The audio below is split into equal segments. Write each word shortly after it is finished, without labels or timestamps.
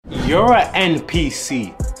You're an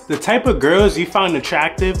NPC. The type of girls you find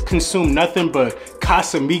attractive consume nothing but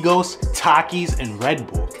Casamigos, Takis, and Red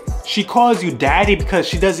Bull. She calls you daddy because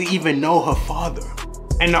she doesn't even know her father.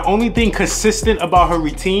 And the only thing consistent about her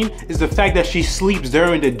routine is the fact that she sleeps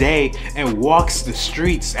during the day and walks the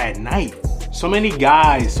streets at night. So many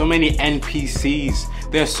guys, so many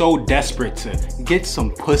NPCs, they're so desperate to get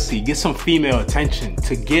some pussy, get some female attention,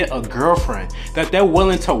 to get a girlfriend, that they're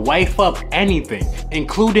willing to wife up anything,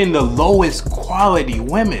 including the lowest quality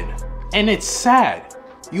women. And it's sad.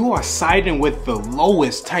 You are siding with the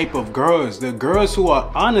lowest type of girls, the girls who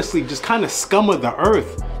are honestly just kind of scum of the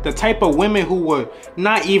earth, the type of women who would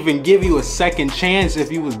not even give you a second chance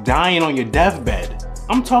if you was dying on your deathbed.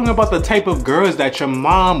 I'm talking about the type of girls that your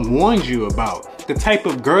mom warned you about, the type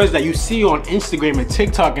of girls that you see on Instagram and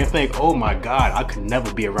TikTok and think, oh my God, I could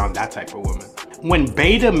never be around that type of woman. When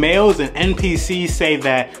beta males and NPCs say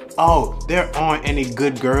that, oh, there aren't any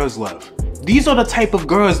good girls left, these are the type of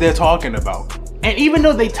girls they're talking about. And even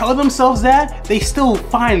though they tell themselves that, they still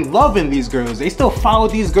find love in these girls. They still follow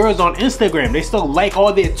these girls on Instagram. They still like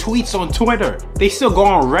all their tweets on Twitter. They still go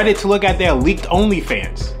on Reddit to look at their leaked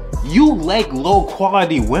OnlyFans. You like low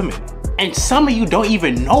quality women. And some of you don't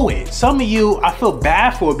even know it. Some of you, I feel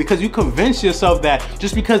bad for because you convince yourself that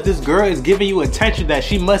just because this girl is giving you attention that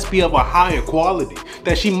she must be of a higher quality,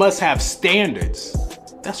 that she must have standards.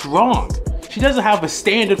 That's wrong. She doesn't have a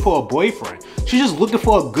standard for a boyfriend. She's just looking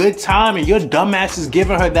for a good time and your dumbass is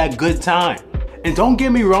giving her that good time. And don't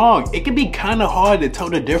get me wrong, it can be kind of hard to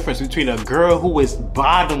tell the difference between a girl who is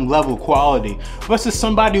bottom level quality versus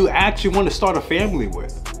somebody who actually want to start a family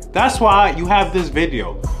with. That's why you have this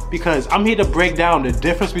video, because I'm here to break down the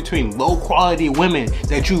difference between low quality women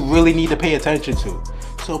that you really need to pay attention to.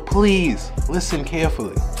 So please, listen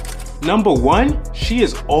carefully. Number one, she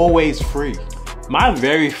is always free. My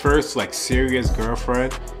very first serious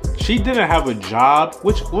girlfriend, she didn't have a job,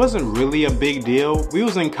 which wasn't really a big deal. We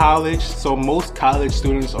was in college, so most college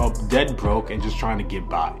students are dead broke and just trying to get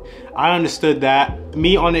by. I understood that.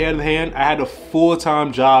 Me, on the other hand, I had a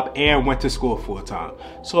full-time job and went to school full-time.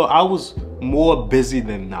 So I was more busy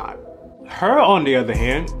than not. Her, on the other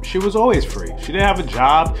hand, she was always free. She didn't have a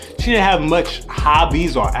job. She didn't have much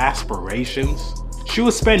hobbies or aspirations. She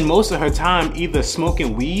would spend most of her time either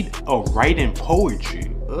smoking weed or writing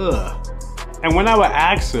poetry. Ugh. And when I would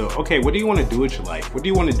ask her, okay, what do you want to do with your life? What do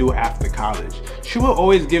you want to do after college? She would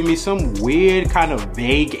always give me some weird kind of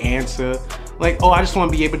vague answer. Like, oh, I just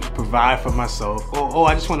want to be able to provide for myself. Or, oh,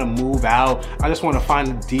 I just want to move out. I just want to find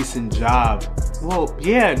a decent job. Well,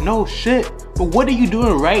 yeah, no shit. But what are you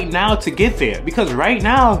doing right now to get there? Because right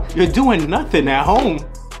now, you're doing nothing at home.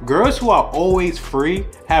 Girls who are always free,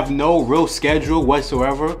 have no real schedule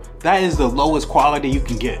whatsoever, that is the lowest quality you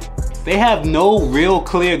can get. They have no real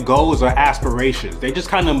clear goals or aspirations. They just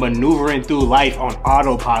kind of maneuvering through life on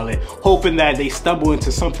autopilot, hoping that they stumble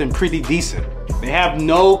into something pretty decent. They have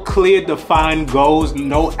no clear defined goals,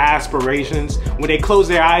 no aspirations. When they close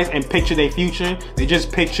their eyes and picture their future, they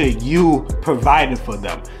just picture you providing for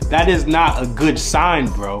them. That is not a good sign,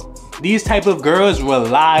 bro. These type of girls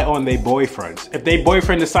rely on their boyfriends. If their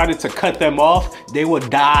boyfriend decided to cut them off, they will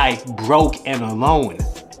die broke and alone.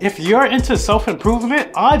 If you're into self-improvement,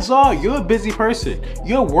 odds are you're a busy person.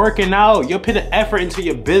 You're working out, you're putting effort into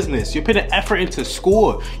your business, you're putting effort into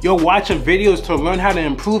school, you're watching videos to learn how to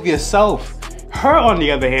improve yourself. Her, on the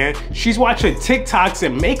other hand, she's watching TikToks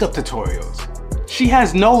and makeup tutorials. She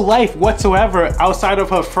has no life whatsoever outside of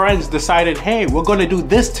her friends decided, hey, we're gonna do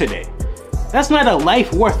this today. That's not a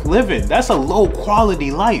life worth living. That's a low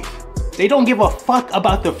quality life. They don't give a fuck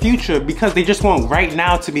about the future because they just want right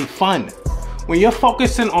now to be fun. When you're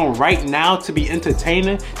focusing on right now to be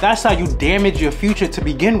entertaining, that's how you damage your future to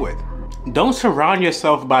begin with. Don't surround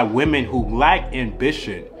yourself by women who lack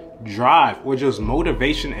ambition, drive, or just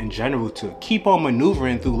motivation in general to keep on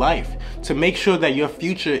maneuvering through life to make sure that your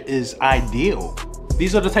future is ideal.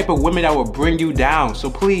 These are the type of women that will bring you down, so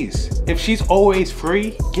please, if she's always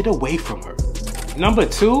free, get away from her. Number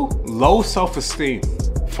two, low self-esteem.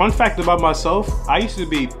 Fun fact about myself, I used to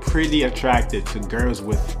be pretty attracted to girls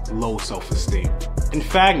with low self-esteem. In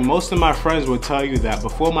fact, most of my friends would tell you that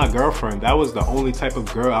before my girlfriend, that was the only type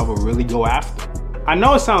of girl I would really go after. I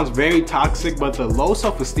know it sounds very toxic, but the low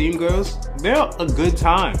self-esteem girls, they're a good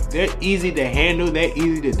time. They're easy to handle, they're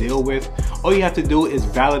easy to deal with. All you have to do is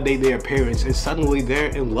validate their appearance and suddenly they're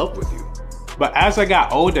in love with you. But as I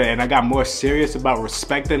got older and I got more serious about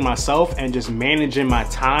respecting myself and just managing my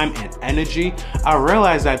time and energy, I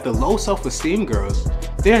realized that the low self-esteem girls,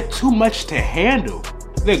 they're too much to handle.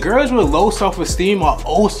 The girls with low self-esteem are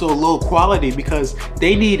also low quality because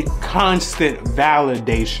they need constant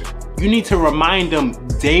validation. You need to remind them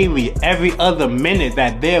daily, every other minute,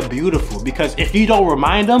 that they're beautiful, because if you don't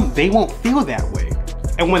remind them, they won't feel that way.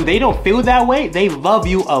 And when they don't feel that way, they love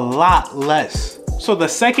you a lot less. So the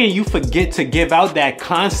second you forget to give out that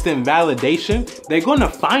constant validation, they're gonna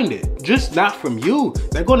find it, just not from you.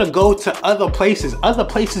 They're gonna go to other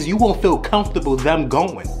places you won't feel comfortable them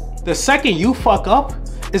going. The second you fuck up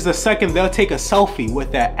is the second they'll take a selfie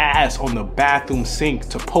with their ass on the bathroom sink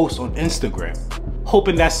to post on Instagram,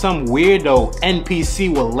 hoping that some weirdo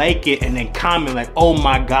NPC will like it and then comment like, oh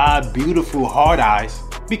my God, beautiful hard eyes.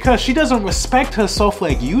 Because she doesn't respect herself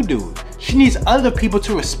like you do. She needs other people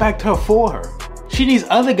to respect her for her. She needs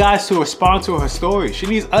other guys to respond to her story. She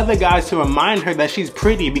needs other guys to remind her that she's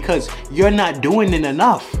pretty, because you're not doing it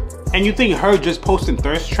enough. And you think her just posting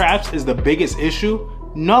thirst traps is the biggest issue?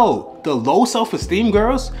 No, the low self-esteem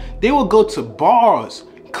girls, they will go to bars,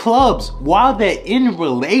 clubs while they're in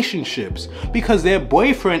relationships because their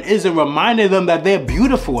boyfriend isn't reminding them that they're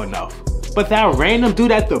beautiful enough. But that random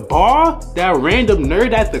dude at the bar, that random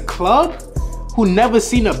nerd at the club, who never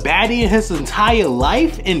seen a baddie in his entire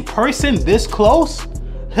life in person this close,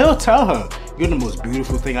 he'll tell her, you're the most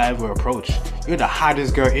beautiful thing I ever approached. You're the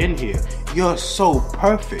hottest girl in here. You're so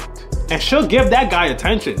perfect. And she'll give that guy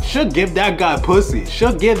attention. She'll give that guy pussy.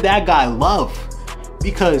 She'll give that guy love,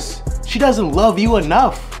 because she doesn't love you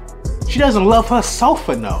enough. She doesn't love herself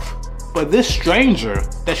enough. But this stranger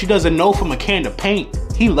that she doesn't know from a can of paint,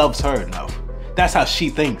 he loves her enough. That's how she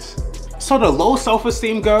thinks. So the low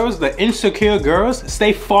self-esteem girls, the insecure girls,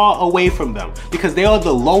 stay far away from them, because they are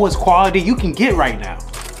the lowest quality you can get right now.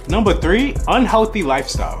 Number 3, unhealthy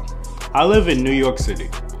lifestyle. I live in New York City,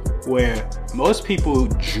 where most people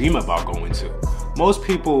dream about going to. Most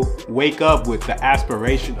people wake up with the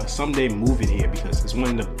aspiration of someday moving here, because it's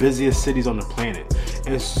one of the busiest cities on the planet.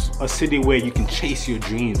 It's a city where you can chase your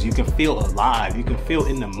dreams, you can feel alive, you can feel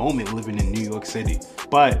in the moment living in New York City.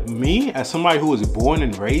 But me, as somebody who was born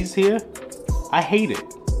and raised here, I hate it.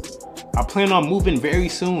 I plan on moving very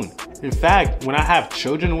soon. In fact, when I have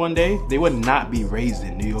children one day, they would not be raised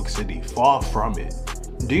in New York City, far from it.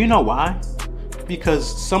 Do you know why? Because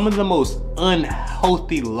some of the most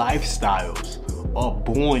unhealthy lifestyles are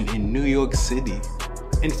born in New York City.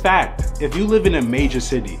 In fact, if you live in a major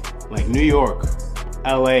city like New York,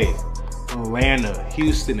 LA, Atlanta,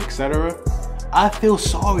 Houston, etc., I feel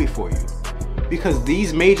sorry for you, because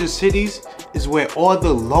these major cities is where all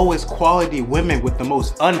the lowest quality women with the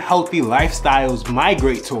most unhealthy lifestyles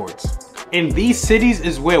migrate towards. In these cities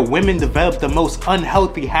is where women develop the most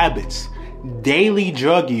unhealthy habits: daily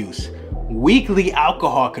drug use, weekly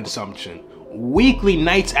alcohol consumption, weekly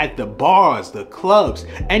nights at the bars, the clubs,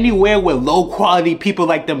 anywhere where low quality people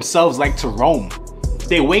like themselves like to roam.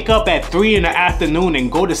 They wake up at 3 in the afternoon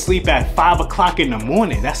and go to sleep at 5 o'clock in the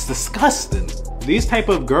morning. That's disgusting. These type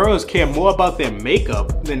of girls care more about their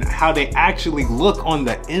makeup than how they actually look on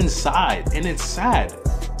the inside, and it's sad.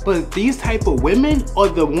 But these type of women are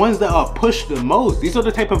the ones that are pushed the most. These are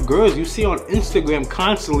the type of girls you see on Instagram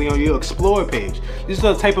constantly on your Explore page. These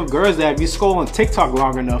are the type of girls that if you scroll on TikTok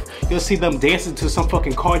long enough, you'll see them dancing to some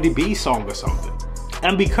fucking Cardi B song or something.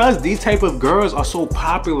 And because these type of girls are so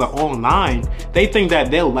popular online, they think that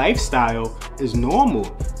their lifestyle is normal,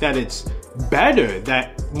 that it's better,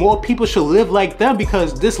 that more people should live like them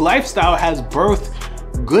because this lifestyle has birthed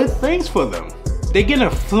good things for them. They're getting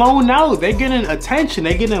flown out, they're getting attention,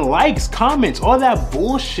 they're getting likes, comments, all that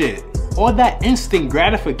bullshit, all that instant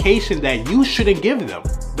gratification that you shouldn't give them.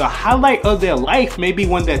 The highlight of their life may be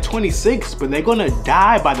when they're 26, but they're gonna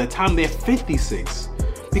die by the time they're 56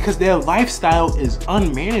 because their lifestyle is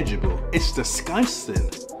unmanageable. It's disgusting.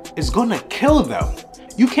 It's gonna kill them.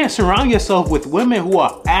 You can't surround yourself with women who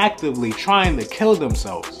are actively trying to kill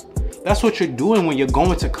themselves. That's what you're doing when you're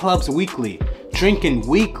going to clubs weekly, drinking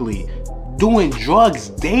weekly, doing drugs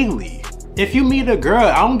daily. If you meet a girl,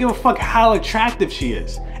 I don't give a fuck how attractive she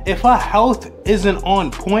is. If her health isn't on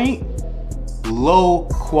point, low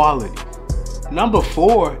quality. Number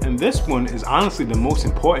 4, and this one is honestly the most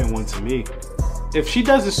important one to me. If she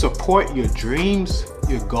doesn't support your dreams,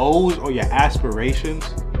 your goals, or your aspirations,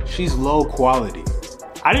 she's low quality.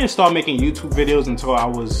 I didn't start making YouTube videos until I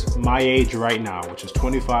was my age right now, which is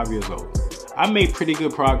 25 years old. I've made pretty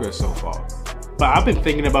good progress so far. But I've been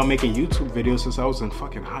thinking about making YouTube videos since I was in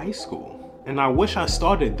fucking high school. And I wish I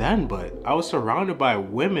started then, but I was surrounded by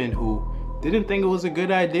women who didn't think it was a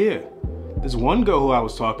good idea. There's one girl who I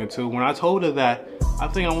was talking to, when I told her that I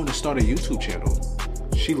think I want to start a YouTube channel,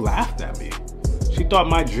 she laughed at me. She thought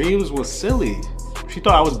my dreams were silly. She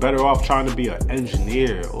thought I was better off trying to be an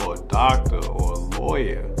engineer or a doctor or a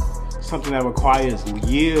lawyer, something that requires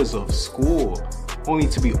years of school only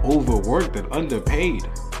to be overworked and underpaid.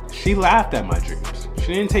 She laughed at my dreams.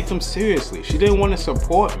 She didn't take them seriously. She didn't want to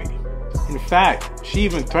support me. In fact, she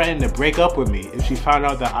even threatened to break up with me if she found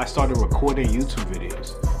out that I started recording YouTube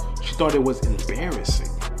videos. She thought it was embarrassing,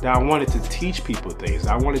 that I wanted to teach people things,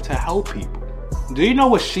 I wanted to help people. Do you know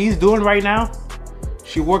what she's doing right now?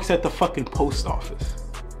 She works at the fucking post office.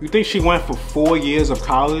 You think she went for 4 years of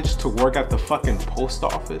college to work at the fucking post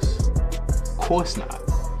office? Of course not.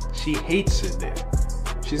 She hates it there.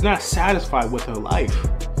 She's not satisfied with her life.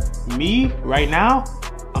 Me, right now,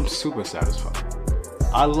 I'm super satisfied.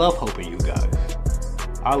 I love helping you guys.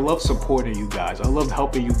 I love supporting you guys. I love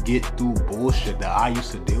helping you get through bullshit that I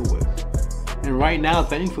used to deal with. And right now,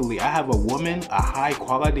 thankfully, I have a woman, a high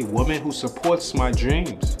quality woman who supports my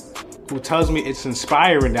dreams, who tells me it's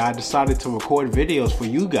inspiring that I decided to record videos for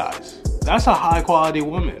you guys. That's a high quality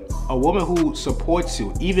woman. A woman who supports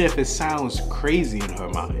you, even if it sounds crazy in her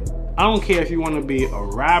mind. I don't care if you want to be a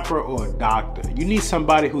rapper or a doctor. You need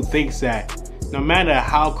somebody who thinks that no matter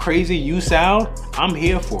how crazy you sound, I'm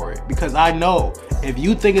here for it. Because I know if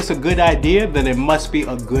you think it's a good idea, then it must be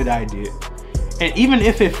a good idea. And even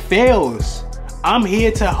if it fails, I'm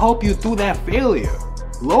here to help you through that failure.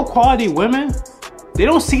 Low quality women, they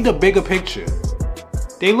don't see the bigger picture.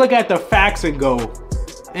 They look at the facts and go,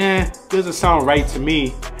 doesn't sound right to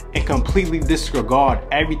me, and completely disregard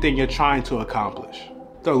everything you're trying to accomplish.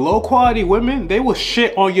 The low quality women, they will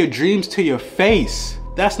shit on your dreams to your face.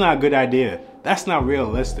 That's not a good idea. That's not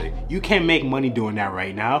realistic. You can't make money doing that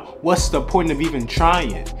right now. What's the point of even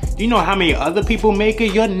trying? Do you know how many other people make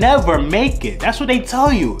it? You'll never make it. That's what they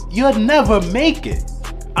tell you. You'll never make it.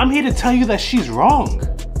 I'm here to tell you that she's wrong.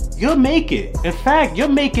 You'll make it. In fact, you'll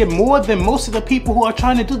make it more than most of the people who are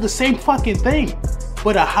trying to do the same fucking thing.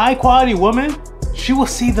 But a high quality woman, she will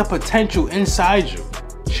see the potential inside you.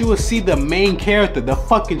 She will see the main character, the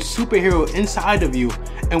fucking superhero inside of you,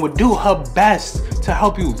 and will do her best to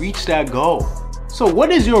help you reach that goal. So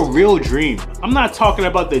what is your real dream? I'm not talking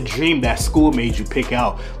about the dream that school made you pick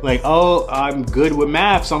out. Like, oh, I'm good with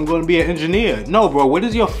math, so I'm gonna be an engineer. No, bro, what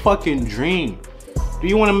is your fucking dream? Do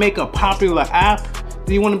you wanna make a popular app?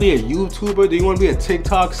 Do you wanna be a YouTuber? Do you wanna be a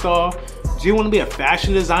TikTok star? Do you wanna be a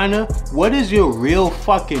fashion designer? What is your real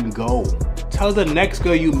fucking goal? Tell the next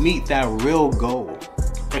girl you meet that real goal.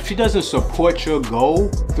 If she doesn't support your goal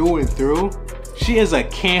through and through, she is a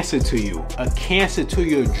cancer to you, a cancer to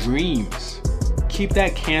your dreams. Keep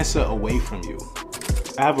that cancer away from you.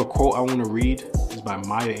 I have a quote I want to read. It's by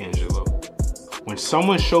Maya Angelou. When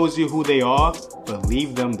someone shows you who they are,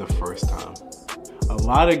 believe them the first time. A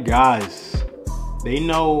lot of guys, they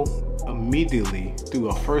know immediately through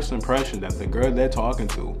a first impression that the girl they're talking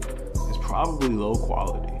to is probably low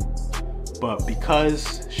quality. But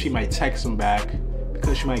because she might text them back,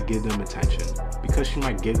 because she might give them attention, because she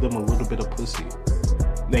might give them a little bit of pussy,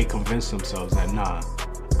 they convince themselves that nah,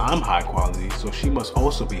 I'm high quality, so she must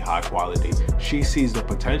also be high quality. She sees the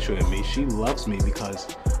potential in me. She loves me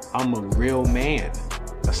because I'm a real man.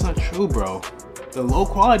 That's not true, bro. The low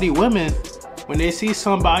quality women, when they see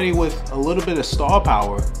somebody with a little bit of star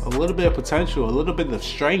power, a little bit of potential, a little bit of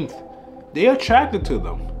strength, they're attracted to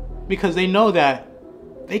them because they know that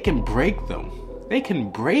they can break them. They can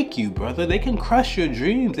break you, brother. They can crush your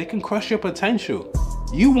dreams. They can crush your potential.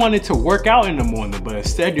 You wanted to work out in the morning, but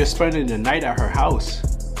instead you're spending the night at her house,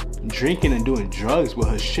 drinking and doing drugs with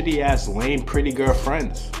her shitty ass, lame, pretty girl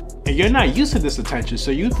friends. And you're not used to this attention,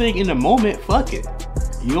 so you think in the moment, fuck it.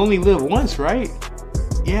 You only live once, right?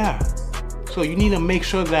 Yeah. So you need to make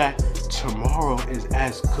sure that tomorrow is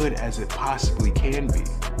as good as it possibly can be.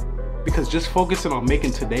 Because just focusing on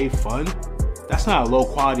making today fun, that's not a low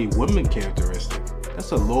quality woman characteristic.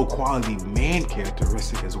 That's a low quality man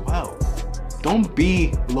characteristic as well. Don't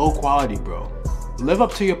be low quality, bro. Live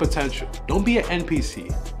up to your potential. Don't be an NPC.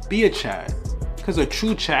 Be a Chad. Because a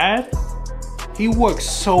true Chad, he works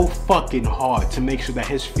so fucking hard to make sure that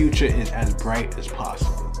his future is as bright as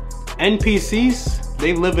possible. NPCs,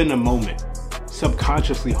 they live in the moment,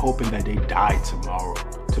 subconsciously hoping that they die tomorrow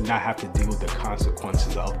to not have to deal with the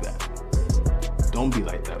consequences of that. Don't be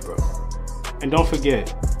like that, bro. And don't forget,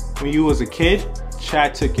 when you was a kid,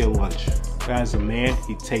 Chad took your lunch. But as a man,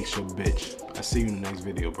 he takes your bitch. I'll see you in the next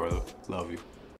video, brother. Love you.